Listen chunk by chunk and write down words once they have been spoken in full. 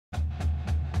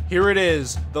Here it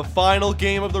is, the final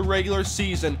game of the regular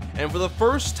season, and for the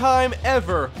first time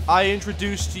ever, I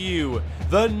introduce to you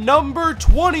the number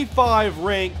 25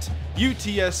 ranked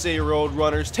UTSA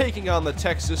Roadrunners taking on the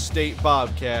Texas State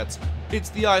Bobcats. It's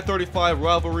the I-35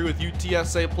 Rivalry with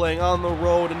UTSA playing on the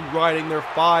road and riding their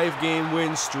 5-game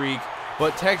win streak.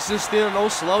 But Texas State are no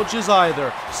slouches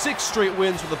either. 6 straight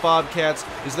wins for the Bobcats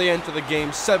as they enter the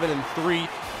game 7-3.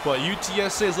 But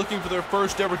UTSA is looking for their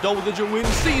first ever double-digit win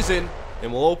season,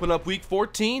 and we'll open up Week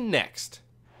 14 next.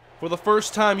 For the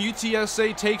first time,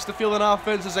 UTSA takes the field on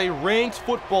offense as a ranked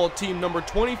football team, number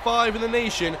 25 in the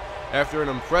nation, after an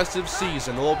impressive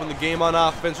season. They'll open the game on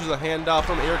offense. There's a handoff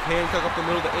from Eric Hancock up the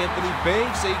middle to Anthony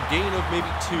Banks, a gain of maybe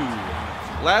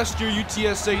 2. Last year,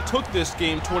 UTSA took this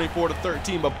game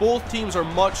 24-13, but both teams are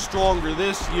much stronger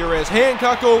this year as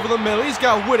Hancock over the middle. He's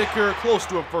got Whitaker close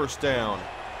to a first down.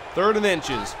 3rd and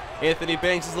inches. Anthony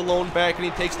Banks is the lone back, and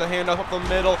he takes the handoff up the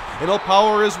middle, and he'll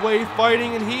power his way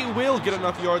fighting, and he will get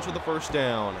enough yards for the first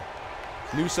down.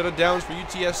 New set of downs for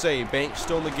UTSA. Banks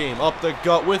still in the game. Up the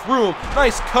gut with room.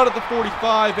 Nice cut at the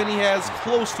 45, and he has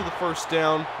close to the first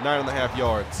down, 9.5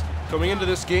 yards. Coming into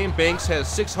this game, Banks has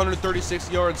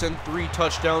 636 yards and 3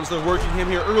 touchdowns. They're working him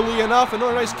here early enough.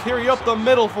 Another nice carry up the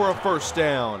middle for a first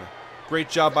down. Great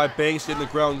job by Banks getting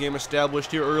the ground game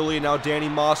established here early. Now Danny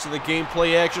Moss in the game.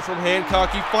 Play action from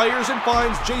Hancock. He fires and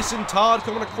finds Jason Todd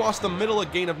coming across the middle, a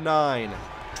gain of 9.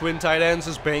 Twin tight ends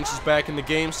as Banks is back in the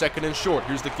game, 2nd and short.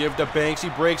 Here's the give to Banks. He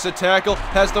breaks a tackle,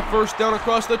 has the first down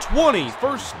across the 20.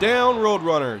 First down,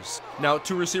 Roadrunners. Now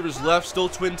 2 receivers left, still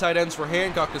twin tight ends for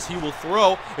Hancock as he will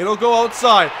throw. It'll go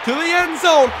outside to the end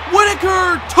zone.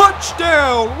 Whitaker,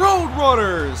 touchdown,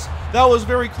 Roadrunners. That was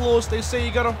very close. They say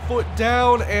he got a foot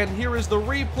down, and here is the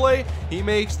replay. He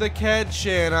makes the catch,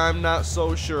 and I'm not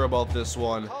so sure about this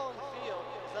one.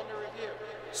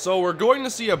 So we're going to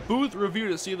see a booth review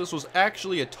to see if this was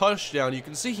actually a touchdown. You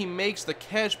can see he makes the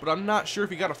catch, but I'm not sure if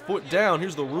he got a foot down.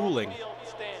 Here's the ruling.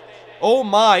 Oh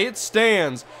my, it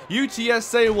stands.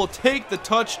 UTSA will take the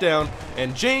touchdown,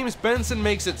 and James Benson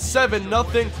makes it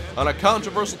 7-0 on a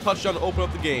controversial touchdown to open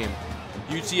up the game.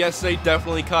 UTSA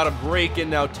definitely caught a break, and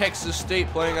now Texas State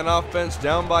playing on offense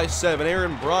down by 7.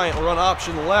 Aaron Bryant will run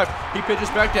option left. He pitches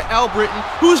back to Al Britton,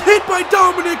 who's hit by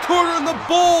Dominic Carter, and the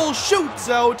ball shoots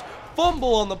out.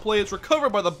 Fumble on the play. It's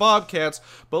recovered by the Bobcats,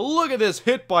 but look at this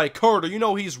hit by Carter. You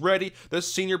know he's ready.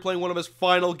 This senior playing one of his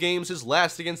final games, his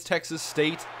last against Texas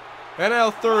State. And now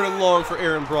 3rd and long for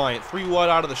Aaron Bryant. 3 wide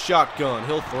out of the shotgun.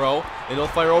 He'll throw, and he'll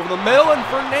fire over the middle, and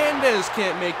Fernandez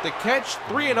can't make the catch.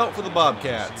 3 and out for the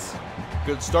Bobcats.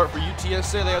 Good start for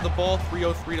UTSA. They have the ball,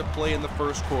 3:03 to play in the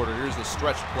first quarter. Here's the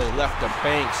stretch play left to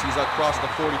Banks. He's across the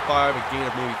 45, a gain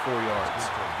of maybe 4 yards.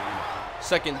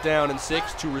 2nd down and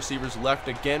 6, 2 receivers left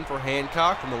again for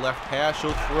Hancock. From the left hash,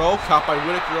 he'll throw, caught by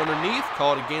Whitaker underneath,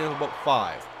 call it a gain of about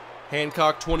 5.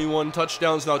 Hancock 21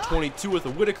 touchdowns, now 22 with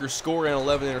a Whitaker score and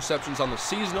 11 interceptions on the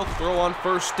season. He'll throw on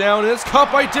first down, and it's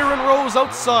caught by Darren Rose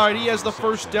outside. He has the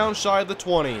first down shy of the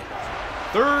 20.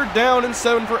 3rd down and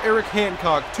 7 for Eric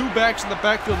Hancock. 2 backs in the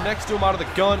backfield next to him out of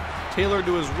the gun. Taylor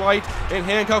to his right, and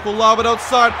Hancock will lob it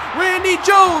outside. Randy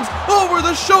Jones over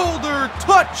the shoulder.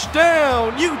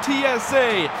 Touchdown,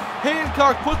 UTSA.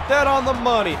 Hancock put that on the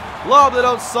money. Lobbed it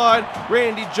outside.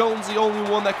 Randy Jones the only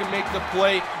one that can make the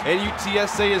play, and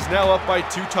UTSA is now up by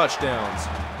 2 touchdowns.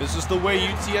 This is the way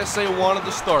UTSA wanted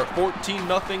to start.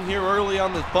 14-0 here early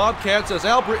on the Bobcats as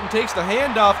Al Britton takes the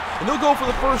handoff, and they'll go for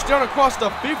the first down across the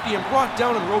 50 and brought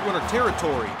down in Roadrunner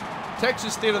territory.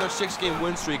 Texas State on their 6-game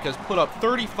win streak has put up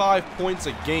 35 points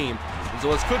a game, and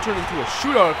so this could turn into a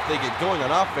shootout if they get going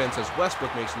on offense as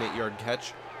Westbrook makes an 8-yard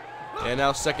catch. And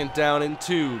now 2nd down and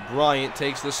 2. Bryant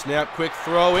takes the snap, quick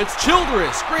throw. It's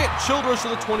Childress. Grant Childress to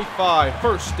the 25.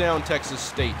 First down, Texas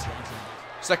State.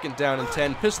 2nd down and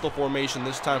 10. Pistol formation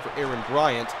this time for Aaron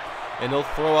Bryant. And he'll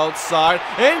throw outside.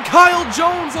 And Kyle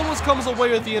Jones almost comes away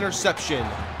with the interception.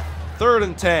 3rd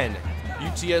and 10.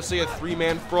 UTSA a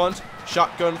 3-man front.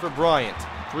 Shotgun for Bryant.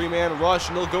 3-man rush,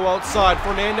 and he'll go outside.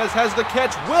 Fernandez has the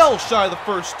catch, well shy of the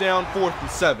first down, 4th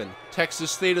and 7.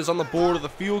 Texas State is on the board of the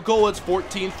field goal. It's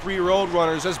 14-3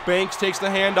 Roadrunners as Banks takes the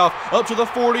handoff up to the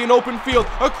 40 in open field.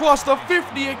 Across the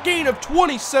 50, a gain of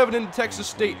 27 into Texas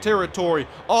State territory.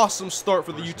 Awesome start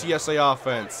for the UTSA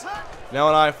offense. Now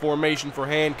an I formation for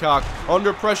Hancock.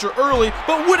 Under pressure early,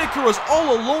 but Whitaker was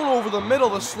all alone over the middle.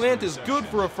 The slant is good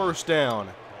for a first down.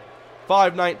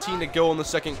 5:19 to go in the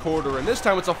 2nd quarter, and this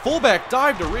time it's a fullback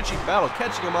dive to Richie Battle,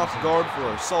 catching him off guard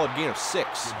for a solid gain of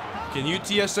 6. Can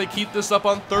UTSA keep this up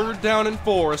on 3rd down and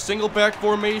 4? A single back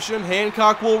formation.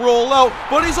 Hancock will roll out,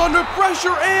 but he's under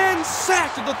pressure and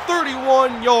sacked at the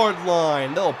 31-yard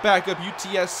line. They'll back up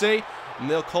UTSA and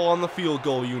they'll call on the field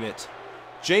goal unit.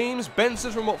 James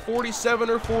Benson from about 47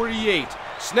 or 48.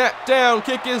 Snap down,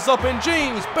 kick is up, and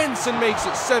James Benson makes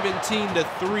it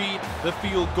 17-3. The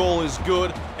field goal is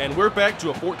good, and we're back to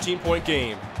a 14-point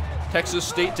game. Texas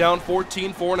State down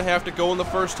 14, 4.5 to go in the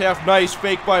first half. Nice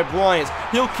fake by Bryant.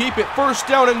 He'll keep it, first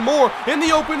down and more. In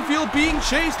the open field, being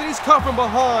chased, and he's caught from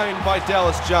behind by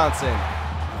Dallas Johnson.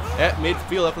 At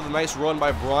midfield after the nice run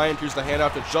by Bryant, here's the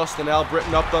handoff to Justin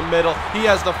Albritton up the middle. He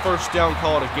has the first down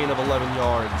call at a gain of 11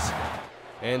 yards.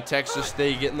 And Texas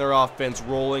State getting their offense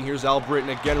rolling. Here's Albritton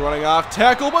again running off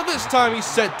tackle, but this time he's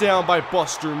set down by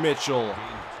Buster Mitchell.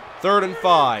 3rd and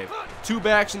 5. Two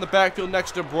backs in the backfield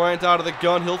next to Bryant out of the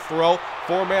gun. He'll throw.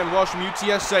 4-man rush from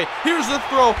UTSA. Here's the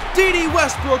throw. D.D.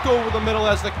 Westbrook over the middle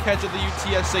as the catch at the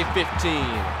UTSA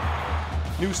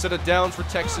 15. New set of downs for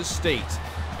Texas State.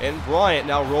 And Bryant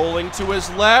now rolling to his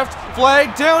left.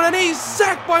 Flag down, and he's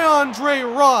sacked by Andre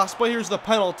Ross. But here's the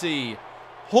penalty.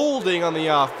 Holding on the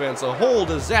offense. A whole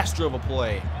disaster of a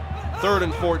play. 3rd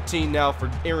and 14 now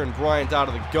for Aaron Bryant out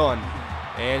of the gun.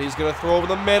 And he's going to throw over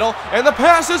the middle. And the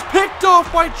pass is picked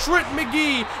off by Trent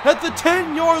McGee at the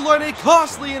 10-yard line. A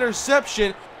costly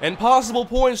interception. And possible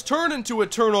points turn into a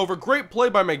turnover. Great play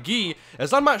by McGee,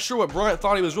 as I'm not sure what Bryant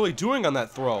thought he was really doing on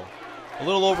that throw. A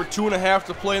little over 2.5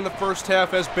 to play in the first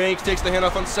half as Banks takes the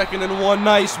handoff on 2nd and 1.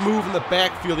 Nice move in the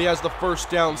backfield. He has the first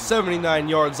down, 79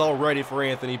 yards already for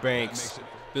Anthony Banks.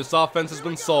 This offense has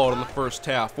been solid in the first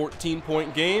half.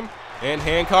 14-point game. And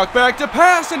Hancock back to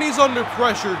pass, and he's under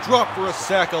pressure. Dropped for a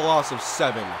sack, a loss of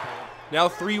 7. Now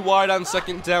 3 wide on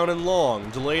 2nd down and long.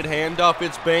 Delayed handoff,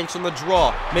 it's Banks on the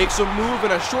draw. Makes a move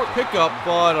and a short pickup,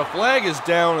 but a flag is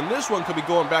down, and this one could be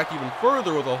going back even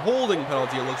further with a holding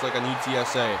penalty, it looks like, on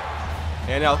UTSA.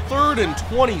 And now 3rd and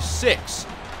 26.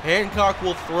 Hancock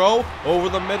will throw over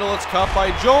the middle. It's caught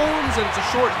by Jones, and it's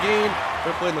a short gain.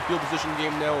 They're playing the field position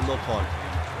game now, and they'll punt.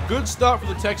 Good start for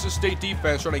the Texas State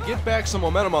defense, trying to get back some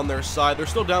momentum on their side. They're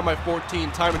still down by 14.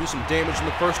 Time to do some damage in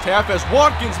the first half as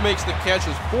Watkins makes the catch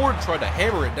as Ford tried to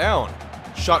hammer it down.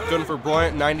 Shotgun for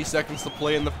Bryant, 90 seconds to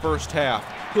play in the first half.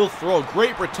 He'll throw,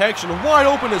 great protection, wide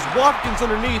open as Watkins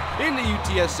underneath into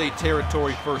UTSA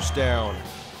territory, first down.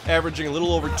 Averaging a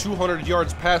little over 200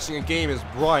 yards passing a game is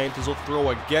Bryant, as he'll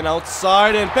throw again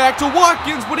outside and back to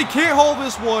Watkins, but he can't haul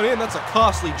this one in. That's a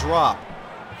costly drop.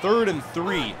 3rd and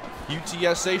 3.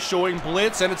 UTSA showing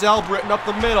blitz, and it's Albritton up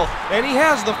the middle, and he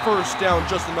has the first down,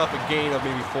 just enough a gain of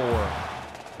maybe 4.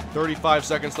 35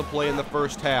 seconds to play in the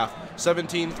first half.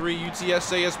 17-3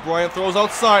 UTSA as Bryant throws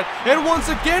outside, and once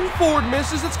again Ford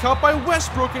misses. It's caught by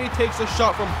Westbrook, and he takes a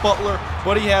shot from Butler,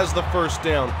 but he has the first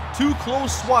down. 2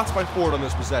 close swats by Ford on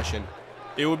this possession.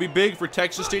 It would be big for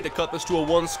Texas State to cut this to a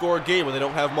 1-score game when they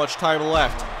don't have much time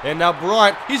left. And now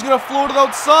Bryant, he's going to float it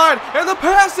outside, and the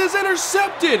pass is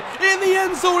intercepted. In the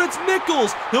end zone, it's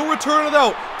Nichols. He'll return it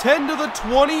out. 10 to the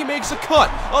 20, makes a cut.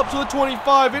 Up to the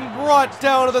 25 and brought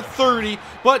down to the 30.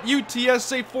 But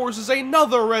UTSA forces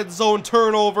another red zone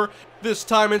turnover. This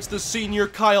time it's the senior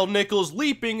Kyle Nichols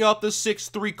leaping up the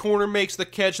 6'3 corner, makes the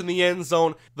catch in the end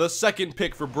zone. The second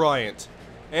pick for Bryant.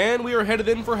 And we are headed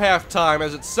in for halftime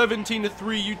as it's 17-3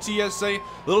 UTSA.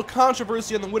 Little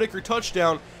controversy on the Whitaker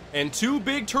touchdown, and 2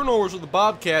 big turnovers with the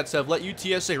Bobcats have let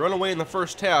UTSA run away in the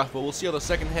first half, but we'll see how the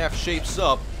second half shapes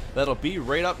up. That'll be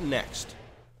right up next.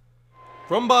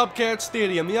 From Bobcat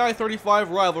Stadium, the I-35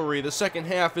 Rivalry, the second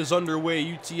half is underway.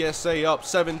 UTSA up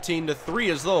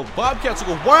 17-3 as though Bobcats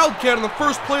will go Wildcat in the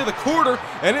first play of the quarter,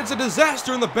 and it's a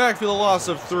disaster in the backfield, a loss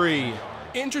of 3.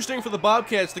 Interesting for the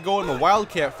Bobcats to go in the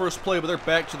Wildcat first play, but they're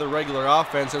back to the regular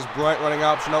offense as Bryant running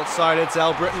option outside. It's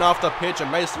Albritton off the pitch, a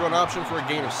nice run option for a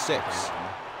gain of 6.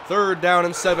 3rd down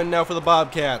and 7 now for the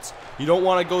Bobcats. You don't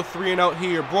want to go 3 and out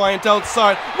here. Bryant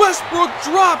outside. Westbrook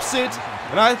drops it,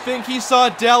 and I think he saw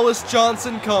Dallas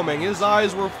Johnson coming. His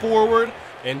eyes were forward,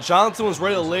 and Johnson was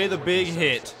ready to lay the big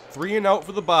hit. 3 and out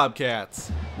for the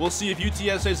Bobcats. We'll see if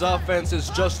UTSA's offense is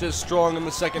just as strong in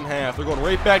the second half. They're going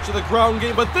right back to the ground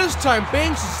game, but this time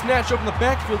Banks is snatched up in the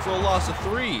backfield for a loss of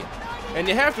 3. And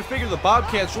you have to figure the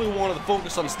Bobcats really wanted to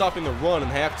focus on stopping the run in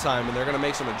halftime, and they're going to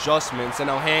make some adjustments. And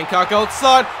now Hancock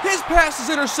outside. His pass is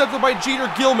intercepted by Jeter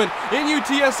Gilman in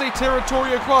UTSA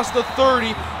territory across the 30.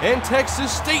 And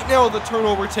Texas State now with the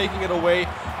turnover, taking it away.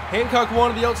 Hancock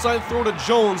wanted the outside throw to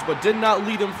Jones, but did not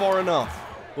lead him far enough.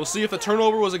 We'll see if the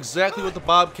turnover was exactly what the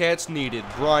Bobcats needed.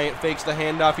 Bryant fakes the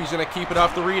handoff. He's going to keep it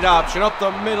off the read option. Up the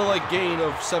middle, a gain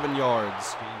of 7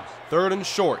 yards. 3rd and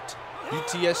short.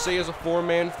 UTSA is a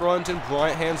 4-man front, and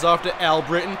Bryant hands off to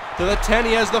Albritton. To the 10,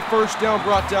 he has the first down,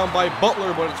 brought down by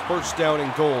Butler, but it's first down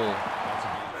and goal.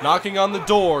 Knocking on the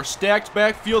door, stacked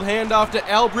backfield handoff to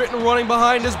Albritton running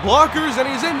behind his blockers, and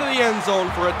he's into the end zone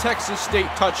for a Texas State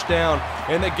touchdown.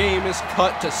 And the game is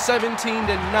cut to 17-9,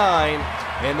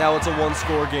 and now it's a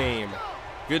one-score game.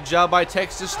 Good job by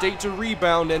Texas State to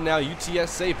rebound, and now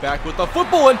UTSA back with the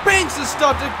football, and Banks is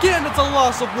stopped again. It's a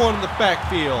loss of 1 in the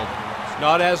backfield.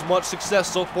 Not as much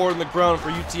success so far in the ground for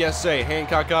UTSA.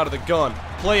 Hancock out of the gun,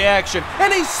 play action,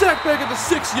 and he's sacked back at the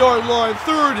 6-yard line.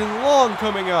 3rd and long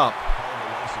coming up.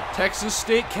 Texas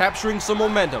State capturing some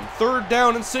momentum. 3rd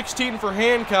down and 16 for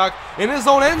Hancock in his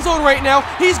own end zone right now.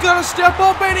 He's got to step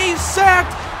up, and he's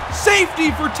sacked.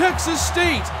 Safety for Texas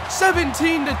State.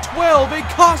 17-12. A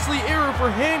costly error for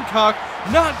Hancock,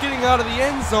 not getting out of the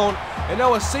end zone, and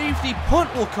now a safety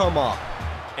punt will come up.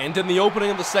 And in the opening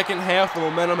of the second half, the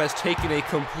momentum has taken a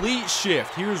complete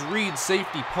shift. Here's Reed's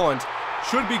safety punt.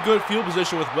 Should be good field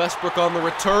position with Westbrook on the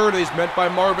return. He's met by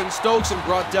Marvin Stokes and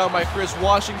brought down by Chris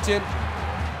Washington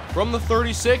from the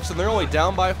 36, and they're only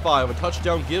down by 5. A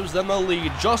touchdown gives them the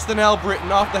lead. Justin Albritton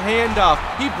off the handoff.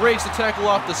 He breaks the tackle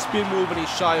off the spin move, and he's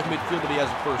shy of midfield, but he has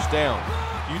a first down.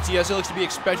 UTSA looks to be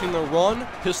expecting the run.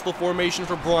 Pistol formation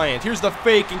for Bryant. Here's the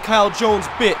fake, and Kyle Jones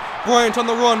bit. Bryant on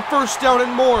the run, 1st down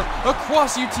and more.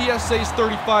 Across UTSA's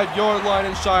 35-yard line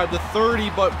and shy of the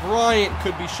 30, but Bryant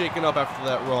could be shaken up after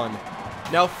that run.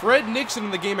 Now Fred Nixon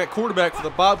in the game at quarterback for the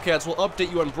Bobcats. Will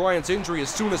update you on Bryant's injury as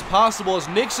soon as possible, as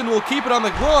Nixon will keep it on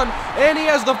the run, and he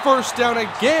has the 1st down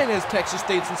again as Texas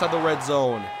State's inside the red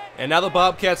zone. And now the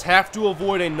Bobcats have to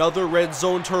avoid another red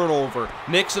zone turnover.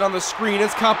 Nixon on the screen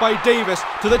is caught by Davis.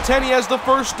 To the 10, he has the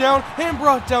 1st down and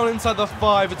brought down inside the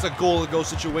 5. It's a goal-to-go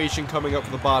situation coming up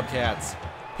for the Bobcats.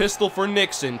 Pistol for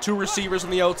Nixon, 2 receivers on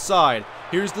the outside.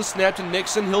 Here's the snap to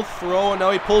Nixon, he'll throw, and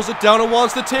now he pulls it down and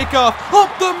wants to take off.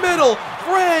 Up the middle,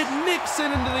 Fred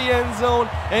Nixon into the end zone,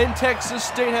 and Texas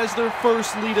State has their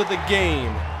 1st lead of the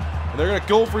game. And they're going to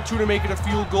go for 2 to make it a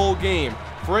field goal game.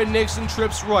 Fred Nixon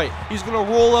trips right. He's going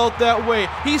to roll out that way.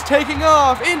 He's taking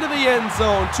off into the end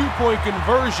zone. 2-point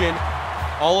conversion.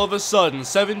 All of a sudden,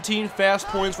 17 fast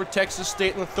points for Texas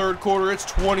State in the 3rd quarter. It's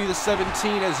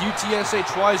 20-17 as UTSA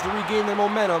tries to regain their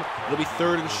momentum. It'll be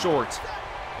 3rd and short.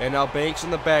 And now Banks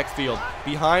in the backfield.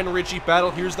 Behind Richie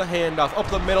Battle, here's the handoff. Up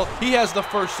the middle, he has the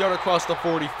 1st down across the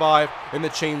 45, and the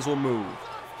chains will move.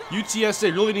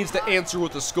 UTSA really needs to answer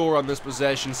with the score on this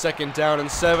possession. 2nd down and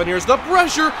 7. Here's the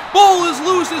pressure. Ball is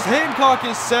loose as Hancock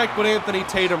is sacked, but Anthony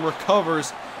Tatum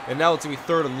recovers. And now it's going to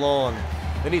be 3rd and long.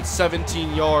 They need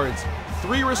 17 yards.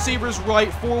 3 receivers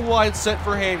right, 4 wide set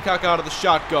for Hancock out of the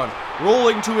shotgun.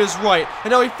 Rolling to his right,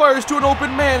 and now he fires to an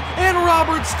open man, and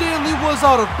Robert Stanley was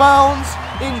out of bounds.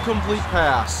 Incomplete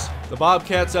pass. The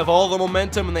Bobcats have all the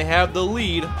momentum, and they have the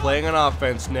lead, playing on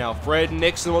offense now. Fred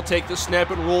Nixon will take the snap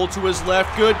and roll to his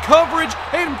left. Good coverage,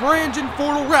 and Brandon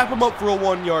Ford will wrap him up for a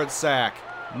 1-yard sack.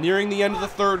 Nearing the end of the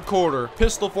 3rd quarter,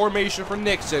 pistol formation for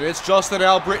Nixon. It's Justin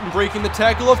Albritton breaking the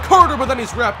tackle of Carter, but then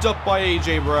he's wrapped up by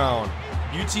A.J. Brown.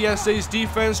 UTSA's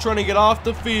defense trying to get off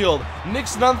the field.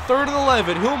 Nixon on 3rd and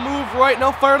 11. He'll move right,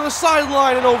 now fire to the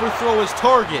sideline and overthrow his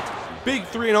target. Big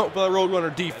 3-and-out for the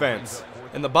Roadrunner defense.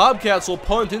 And the Bobcats will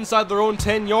punt inside their own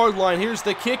 10-yard line. Here's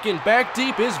the kick, and back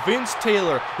deep is Vince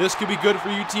Taylor. This could be good for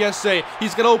UTSA.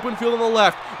 He's got open field on the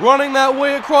left. Running that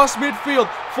way across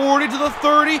midfield. 40 to the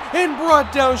 30, and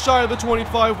brought down shy of the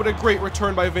 25, but a great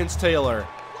return by Vince Taylor.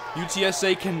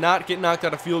 UTSA cannot get knocked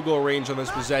out of field goal range on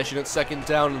this possession. It's 2nd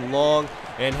down and long,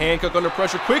 and Hancock under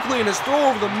pressure quickly, and his throw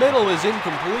over the middle is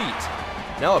incomplete.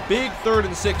 Now a big 3rd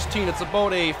and 16. It's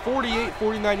about a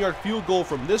 48-49 yard field goal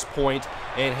from this point,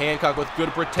 and Hancock with good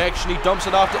protection. He dumps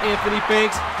it off to Anthony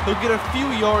Banks. He'll get a few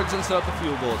yards and set up the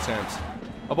field goal attempt.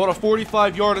 About a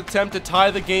 45-yard attempt to tie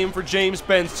the game for James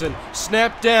Benson.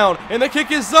 Snap down, and the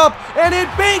kick is up, and it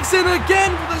banks in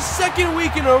again for the 2nd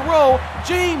week in a row.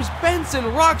 James Benson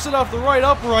rocks it off the right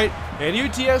upright, and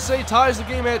UTSA ties the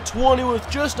game at 20 with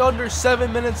just under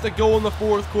 7 minutes to go in the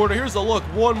 4th quarter. Here's a look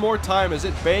one more time as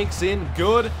it banks in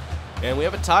good, and we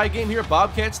have a tie game here at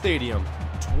Bobcat Stadium.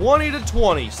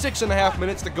 20-20, 6.5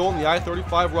 minutes to go in the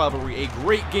I-35 rivalry. A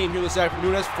great game here this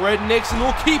afternoon as Fred Nixon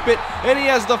will keep it, and he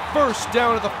has the 1st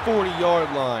down at the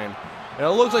 40-yard line. And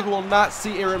it looks like we will not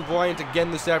see Aaron Bryant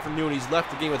again this afternoon. He's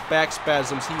left the game with back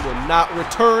spasms. He will not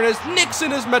return as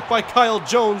Nixon is met by Kyle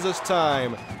Jones this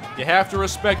time. You have to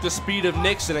respect the speed of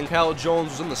Nixon, and Kyle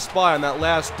Jones was in the spy on that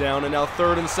last down, and now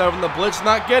 3rd and 7. The blitz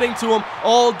not getting to him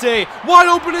all day. Wide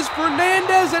open is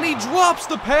Fernandez, and he drops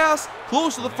the pass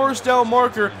close to the 1st down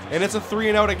marker, and it's a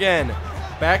 3-and-out again.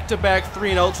 Back-to-back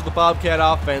 3-and-outs for the Bobcat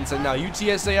offense, and now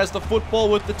UTSA has the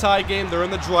football with the tie game. They're in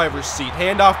the driver's seat.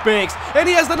 Handoff Banks, and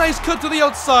he has the nice cut to the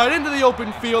outside, into the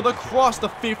open field, across the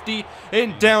 50,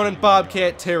 and down in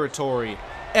Bobcat territory.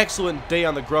 excellent day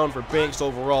on the ground for Banks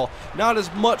overall. Not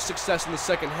as much success in the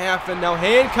second half, and now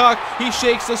Hancock, he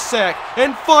shakes the sack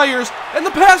and fires, and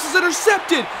the pass is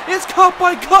intercepted. It's caught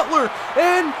by Cutler,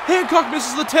 and Hancock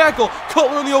misses the tackle.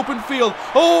 Cutler in the open field.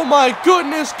 Oh my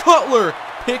goodness, Cutler!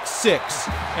 Pick 6.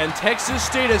 And Texas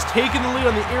State has taken the lead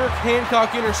on the Eric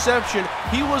Hancock interception.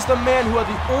 He was the man who had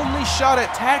the only shot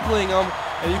at tackling him.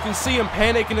 And you can see him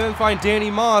panic and then find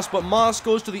Danny Moss, but Moss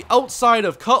goes to the outside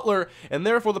of Cutler, and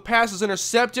therefore the pass is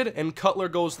intercepted, and Cutler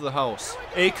goes to the house.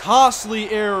 A costly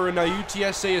error, and now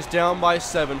UTSA is down by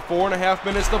 7. 4.5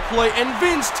 minutes to play, and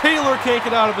Vince Taylor can't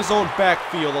get out of his own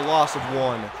backfield, a loss of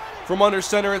 1. From under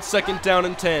center, it's 2nd down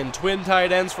and 10. Twin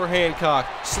tight ends for Hancock.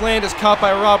 Slant is caught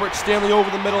by Robert Stanley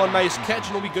over the middle. A nice catch,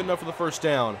 and will be good enough for the first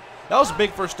down. That was a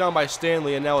big first down by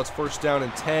Stanley, and now it's 1st down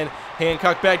and 10.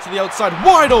 Hancock back to the outside.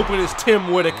 Wide open is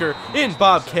Tim Whitaker in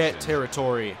Bobcat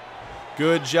territory.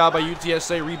 Good job by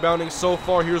UTSA rebounding so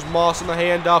far. Here's Moss on the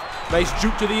handoff. Nice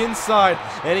juke to the inside,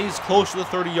 and he's close to the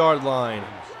 30-yard line.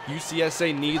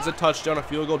 UTSA needs a touchdown. A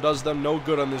field goal does them no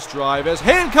good on this drive as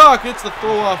Hancock hits the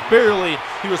throw off barely.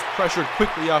 He was pressured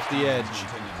quickly off the edge.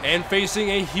 And facing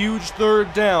a huge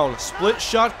 3rd down. Split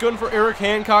shotgun for Eric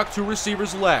Hancock, 2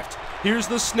 receivers left. Here's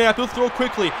the snap. He'll throw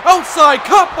quickly. Outside,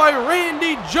 caught by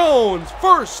Randy Jones.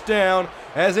 1st down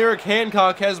as Eric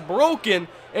Hancock has broken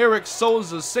Eric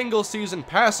Souza's single-season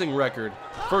passing record.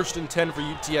 1st and 10 for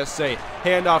UTSA.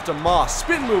 Handoff to Moss.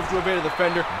 Spin move to evade a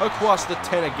defender across the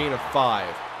 10, a gain of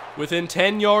 5. Within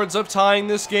 10 yards of tying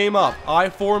this game up. I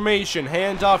formation.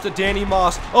 Handoff to Danny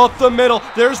Moss. Up the middle.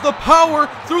 There's the power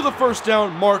through the 1st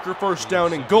down marker. 1st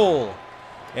down and goal.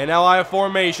 And now I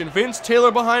formation. Vince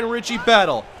Taylor behind Richie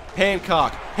Battle.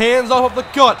 Hancock, hands off of the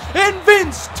gut, and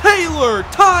Vince Taylor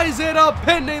ties it up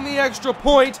pending the extra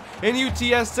point, and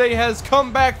UTSA has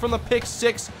come back from the pick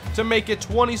 6 to make it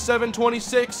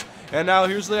 27-26, and now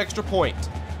here's the extra point.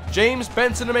 James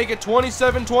Benson to make it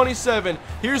 27-27.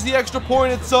 Here's the extra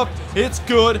point, it's up, it's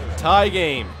good, tie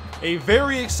game. A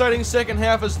very exciting second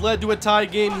half has led to a tie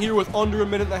game here with under 1.5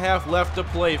 minutes left to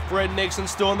play. Fred Nixon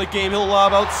still in the game. He'll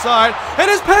lob outside,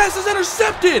 and his pass is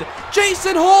intercepted.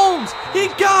 Jason Holmes, he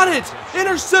got it.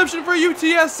 Interception for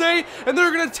UTSA, and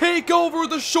they're going to take over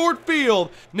the short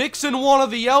field. Nixon wanted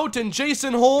the out, and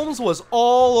Jason Holmes was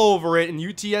all over it, and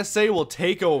UTSA will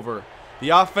take over. The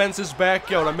offense is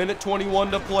back out.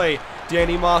 1:21 to play.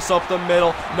 Danny Moss up the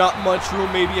middle. Not much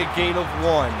room, maybe a gain of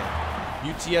 1.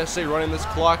 UTSA running this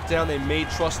clock down. They may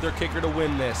trust their kicker to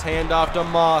win this. Handoff to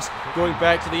Moss. Going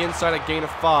back to the inside, a gain of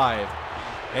 5.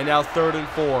 And now 3rd and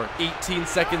 4. 18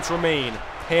 seconds remain.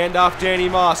 Handoff Danny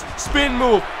Moss. Spin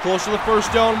move. Close to the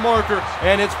 1st down marker.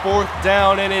 And it's 4th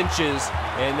down and inches.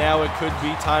 And now it could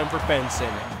be time for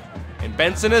Benson. And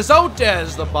Benson is out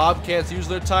as the Bobcats use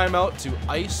their timeout to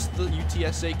ice the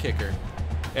UTSA kicker.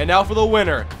 And now for the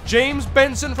winner, James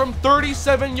Benson from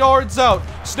 37 yards out.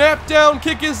 Snap down,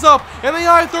 kick is up, and the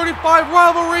I-35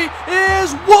 Rivalry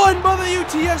is won by the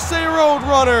UTSA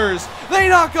Roadrunners. They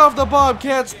knock off the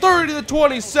Bobcats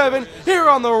 30-27 here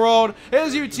on the road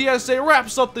as UTSA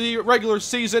wraps up the regular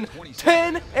season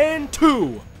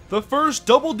 10-2. The first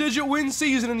double-digit win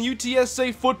season in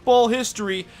UTSA football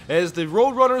history as the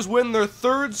Roadrunners win their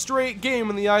 3rd straight game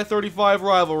in the I-35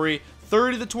 Rivalry.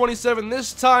 30-27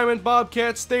 this time in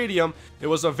Bobcat Stadium. It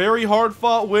was a very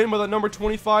hard-fought win by the number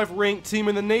 25 ranked team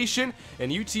in the nation,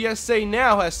 and UTSA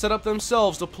now has set up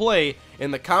themselves to play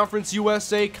in the Conference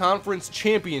USA Conference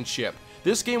Championship.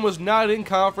 This game was not in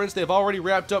conference. They've already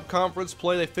wrapped up conference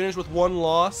play. They finished with 1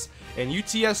 loss, and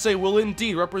UTSA will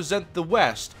indeed represent the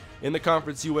West in the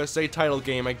Conference USA title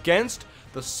game against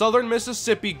the Southern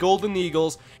Mississippi Golden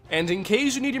Eagles. And in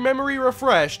case you need your memory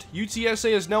refreshed,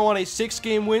 UTSA is now on a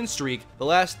 6-game win streak. The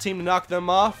last team to knock them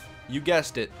off, you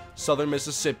guessed it, Southern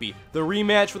Mississippi. The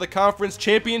rematch for the conference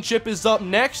championship is up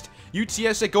next.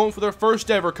 UTSA going for their first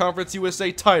ever Conference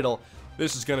USA title.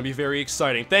 This is going to be very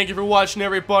exciting. Thank you for watching,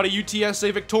 everybody.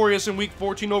 UTSA victorious in Week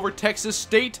 14 over Texas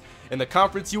State, and the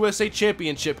Conference USA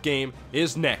championship game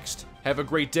is next. Have a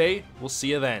great day. We'll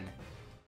see you then.